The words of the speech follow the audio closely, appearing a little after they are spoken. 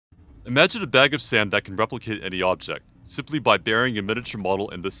Imagine a bag of sand that can replicate any object, simply by burying a miniature model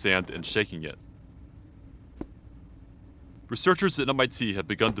in the sand and shaking it. Researchers at MIT have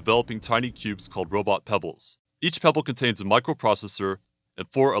begun developing tiny cubes called robot pebbles. Each pebble contains a microprocessor and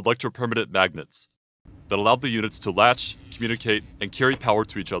 4 electropermanent magnets that allow the units to latch, communicate, and carry power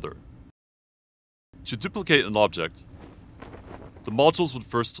to each other. To duplicate an object, the modules would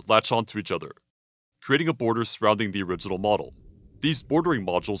first latch onto each other, creating a border surrounding the original model. These bordering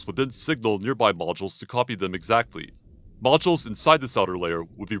modules would then signal nearby modules to copy them exactly. Modules inside this outer layer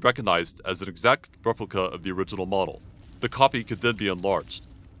would be recognized as an exact replica of the original model. The copy could then be enlarged.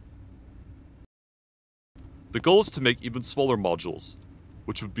 The goal is to make even smaller modules,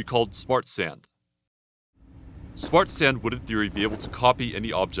 which would be called smart sand. Smart sand would in theory be able to copy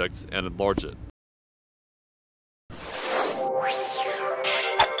any object and enlarge it.